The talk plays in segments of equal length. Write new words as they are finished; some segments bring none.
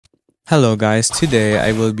Hello guys, today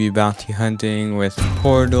I will be bounty hunting with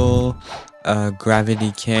Portal,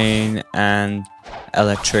 Gravity Cane, and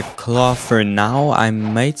Electric Claw. For now, I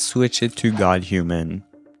might switch it to Godhuman.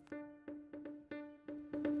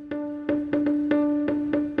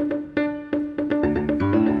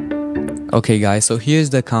 Okay guys, so here's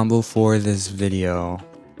the combo for this video.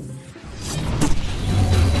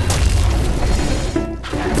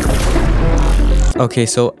 Okay,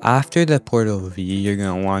 so after the portal V, you're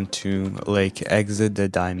gonna want to exit the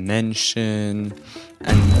dimension,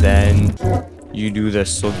 and then you do the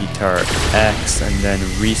soul guitar X and then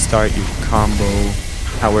restart your combo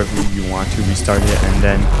however you want to restart it, and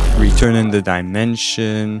then return in the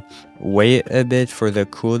dimension. Wait a bit for the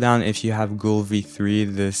cooldown. If you have Ghoul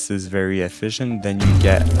V3, this is very efficient. Then you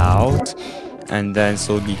get out and then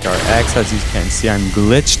soul guitar X. As you can see, I'm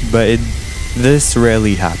glitched, but this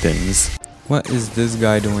rarely happens. What is this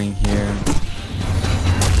guy doing here?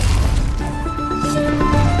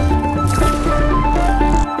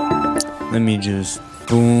 Let me just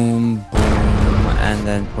boom, boom, and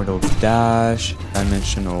then portal dash,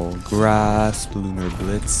 dimensional grasp, lunar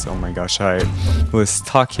blitz. Oh my gosh, I was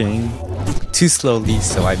talking too slowly,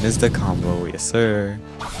 so I missed the combo. Yes, sir.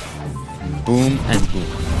 Boom and boom.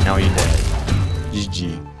 Now you're dead.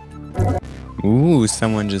 GG. Ooh,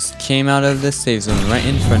 someone just came out of the safe zone right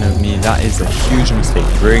in front of me. That is a huge mistake.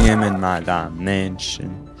 Bring him in my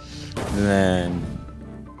dimension. Then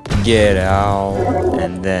get out.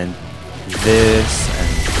 And then this and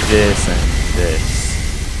this and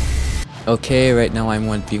this. Okay, right now I'm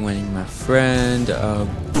 1v1ing my friend.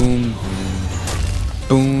 Boom, boom,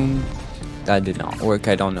 boom. That did not work.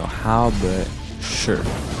 I don't know how, but sure.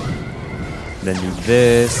 Then do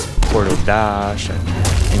this. Portal dash and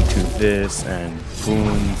into this and boom,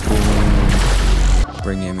 boom.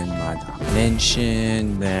 Bring him in my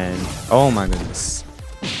dimension. Then, oh my goodness,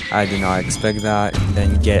 I did not expect that.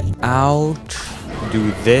 Then get out.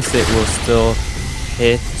 Do this. It will still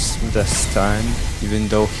hit the stun even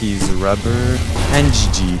though he's rubber. And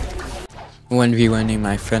GG. 1v1ing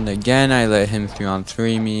my friend again. I let him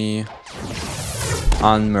 3-on-3 me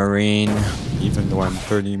on Marine, even though I'm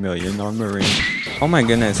 30 million on Marine. Oh my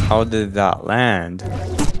goodness, how did that land?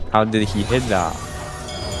 How did he hit that?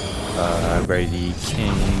 Gravity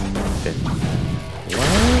Cane Mink.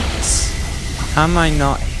 What? How am I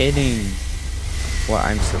not hitting what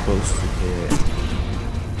I'm supposed to hit?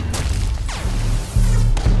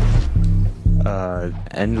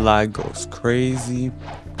 End lag goes crazy.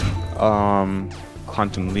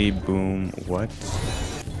 Quantum leap, boom, what?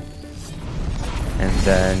 And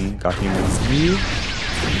then got human speed.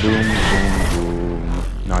 Boom, boom, boom.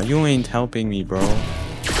 Nah, you ain't helping me, bro.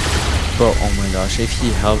 Bro, oh my gosh, if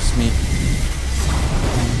he helps me.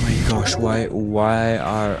 Oh my gosh,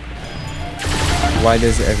 why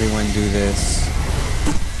does everyone do this?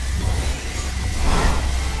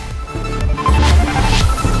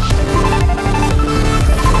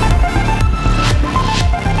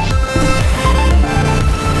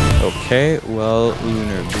 Okay, well,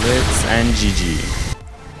 lunar blitz and GG.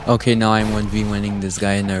 Okay, now I'm 1v1ing this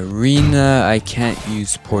guy in arena. I can't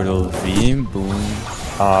use portal V. Boom.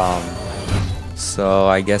 So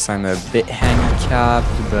I guess I'm a bit handicapped,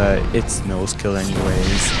 but it's no skill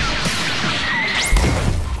anyways.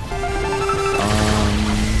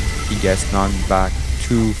 He gets knocked back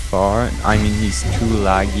too far. I mean, he's too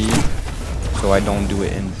laggy, so I don't do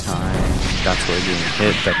it in time. That's where I didn't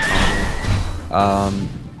hit the combo.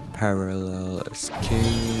 Parallel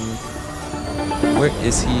escape. Where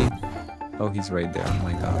is he? Oh, he's right there. Oh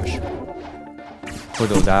my gosh.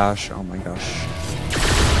 Portal dash. Oh my gosh.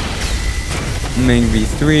 Main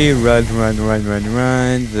V3. Run.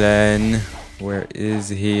 Then, where is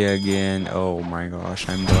he again? Oh my gosh,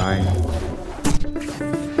 I'm blind.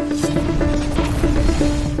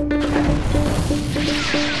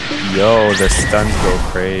 Yo, the stuns go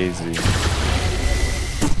crazy.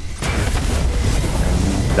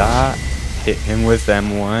 And that hit him with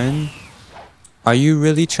M1. Are you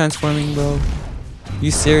really transforming, bro? You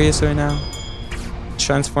serious right now?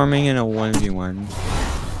 Transforming in a 1v1.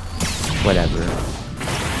 Whatever.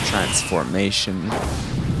 Transformation.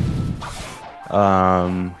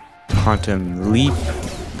 Quantum leap.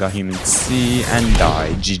 Got human C and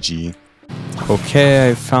die. GG. Okay,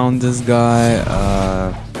 I found this guy.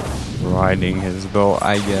 Riding his boat,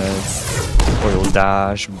 I guess. Oil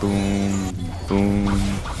dash. Boom. Boom.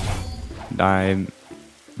 Die.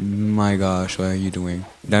 My gosh, what are you doing?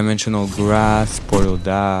 Dimensional grasp, portal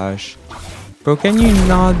dash. Bro, can you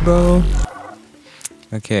not, bro?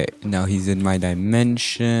 Okay, now he's in my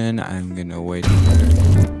dimension. I'm gonna wait for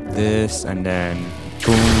this and then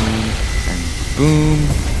boom and boom.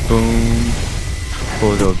 boom,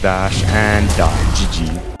 photo dash, and die.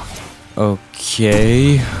 GG.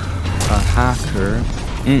 Okay, a hacker.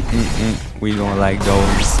 We don't like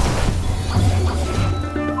those.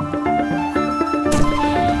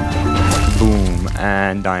 Boom,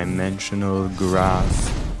 and dimensional grass.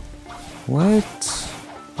 What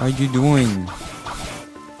are you doing?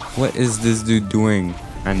 What is this dude doing?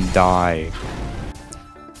 And die.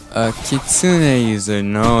 A kitsune user.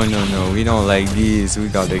 No, we don't like these. We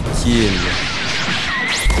gotta kill.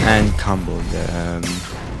 And combo them.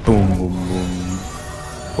 Boom, boom, boom.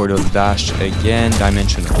 Portal dash again.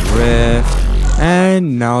 Dimensional rift.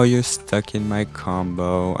 And now you're stuck in my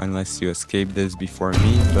combo. Unless you escape this before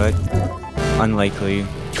me, but unlikely.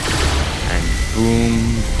 And boom,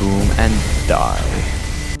 boom, and die.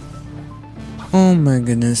 Oh my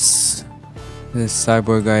goodness. This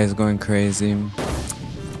cyborg guy is going crazy.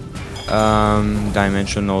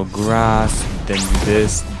 Dimensional grass, then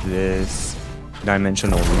this,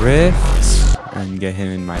 dimensional rift, and get him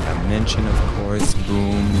in my dimension, of course.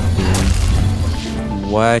 Boom,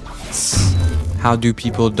 boom. What? How do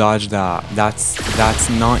people dodge that? That's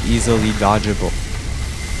not easily dodgeable.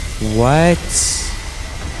 What?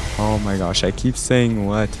 Oh my gosh, I keep saying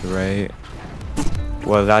what, right?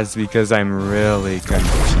 Well, that's because I'm really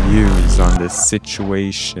confused on this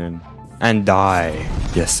situation. And die.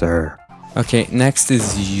 Yes, sir. Okay, next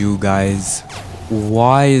is you guys.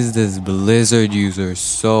 Why is this Blizzard user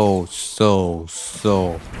so...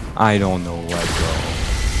 I don't know what,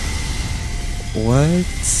 bro.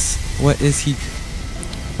 What is he...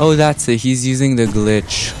 Oh, that's it. He's using the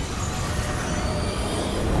glitch.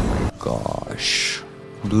 Oh my gosh.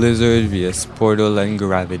 Blizzard vs Portal and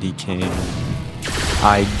Gravity Cane.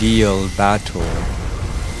 Ideal battle.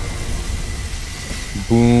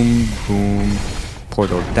 Boom, boom.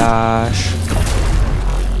 Portal dash.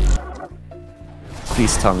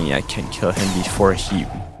 Please tell me I can kill him before he...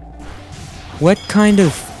 What kind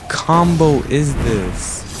of combo is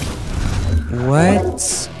this?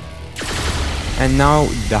 What? And now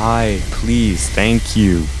die, please. Thank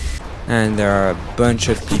you. And there are a bunch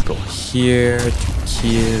of people here to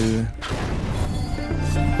kill.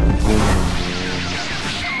 Boom.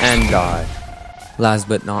 And die. Last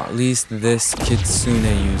but not least, this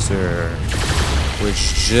Kitsune user,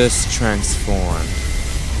 which just transformed.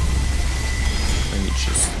 Let me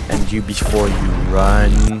just end you before you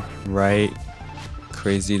run, right?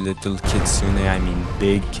 Crazy little Kitsune, I mean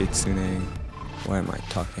big Kitsune. What am I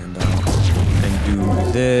talking about? And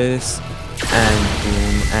do this, and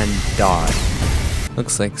boom, and die.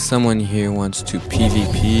 Looks like someone here wants to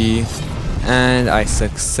PvP. And I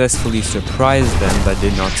successfully surprised them, but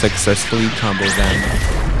did not successfully combo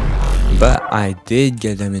them. But I did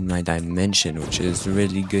get them in my dimension, which is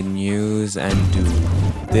really good news. And do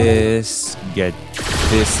this, get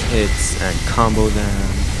this hits, and combo them.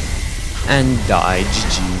 And die,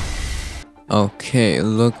 GG. Okay,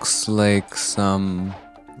 looks like some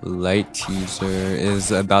light user is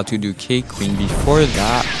about to do K-Queen. Before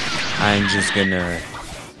that, I'm just gonna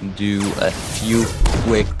do a few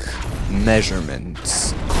quick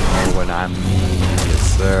measurements. You know what I mean?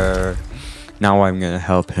 Yes, sir. Now I'm gonna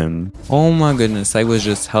help him. Oh my goodness, I was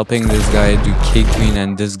just helping this guy do K-Queen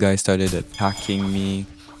and this guy started attacking me.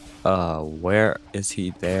 Where is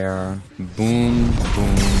he? There. Boom,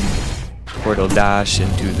 boom. Portal dash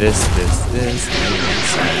into this, and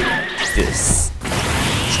this.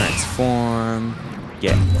 Transform.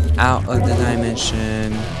 Get out of the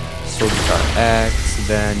dimension. Soldier X,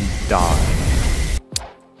 then die.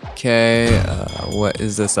 Okay, what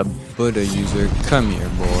is this? A Buddha user? Come here,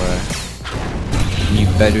 boy. You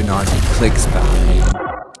better not be click spamming.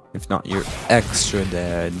 If not, you're extra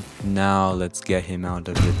dead. Now let's get him out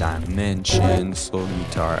of the dimension. Soul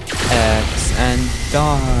Guitar X and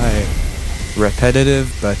die.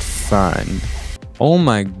 Repetitive but fun. Oh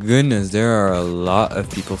my goodness, there are a lot of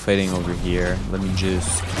people fighting over here. Let me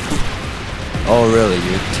just... Oh really,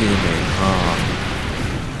 you're teaming, huh?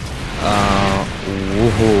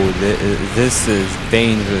 Whoa, this is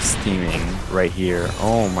dangerous teaming right here.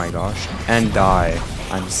 Oh my gosh. And die.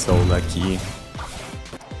 I'm so lucky.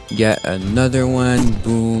 Get another one.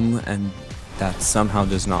 Boom. And that somehow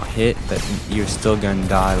does not hit, but you're still gonna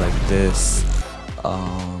die like this.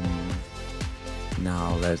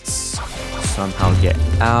 Now let's somehow get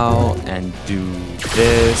out and do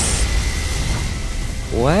this.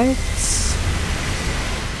 What?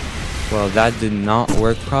 Well, that did not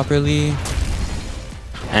work properly.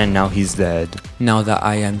 And now he's dead. Now that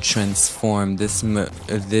I am transformed,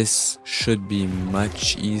 this should be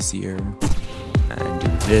much easier. And do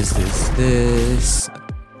this.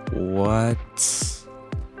 What?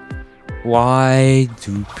 Why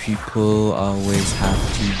do people always have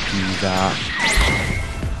to do that?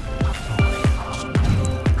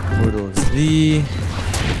 Portal Z.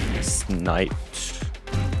 Sniped.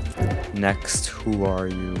 Next, who are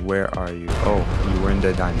you? Where are you? Oh, you were in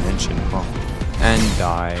the dimension, huh? And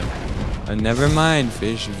die. Never mind,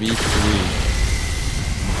 fish V3.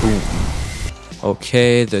 Boom.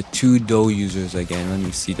 Okay, the 2 dough users again. Let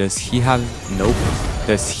me see. Does he have... Nope.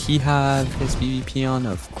 Does he have his PvP on?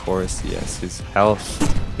 Of course, yes. His health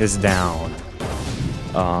is down.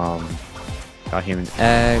 Godhuman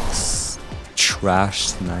X. Trash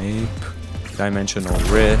Snipe. Dimensional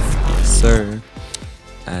Rift. Yes, sir.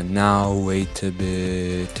 And now wait a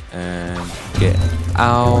bit and get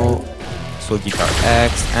out. So guitar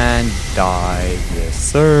X and die. Yes,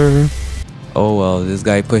 sir. Oh well, this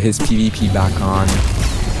guy put his PvP back on.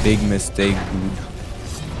 Big mistake, dude.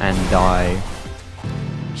 And die.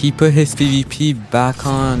 He put his PvP back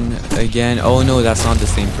on again. Oh no, that's not the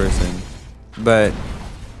same person. But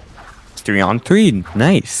 3-on-3,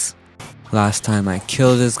 nice. Last time I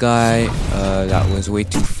killed this guy, that was way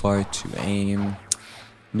too far to aim.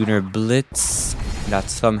 Lunar Blitz, that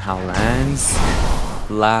somehow lands.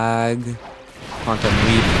 Lag. Quantum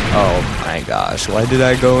Leap. Oh my gosh, why did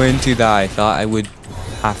I go into that? I thought I would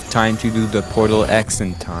have time to do the Portal X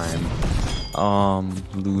in time.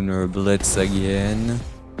 Lunar Blitz again.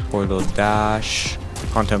 Portal Dash.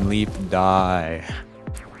 Quantum Leap, die.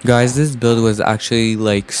 Guys, this build was actually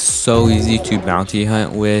like so easy to bounty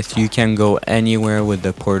hunt with. You can go anywhere with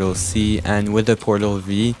the Portal C, and with the Portal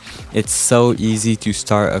V, it's so easy to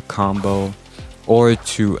start a combo or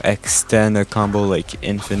to extend a combo like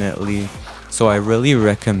infinitely. So I really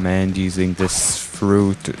recommend using this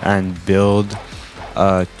fruit and build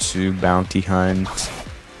to bounty hunt.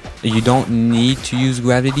 You don't need to use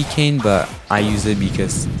Gravity Cane, but I use it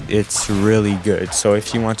because it's really good. So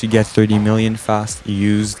if you want to get 30 million fast,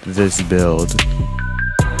 use this build.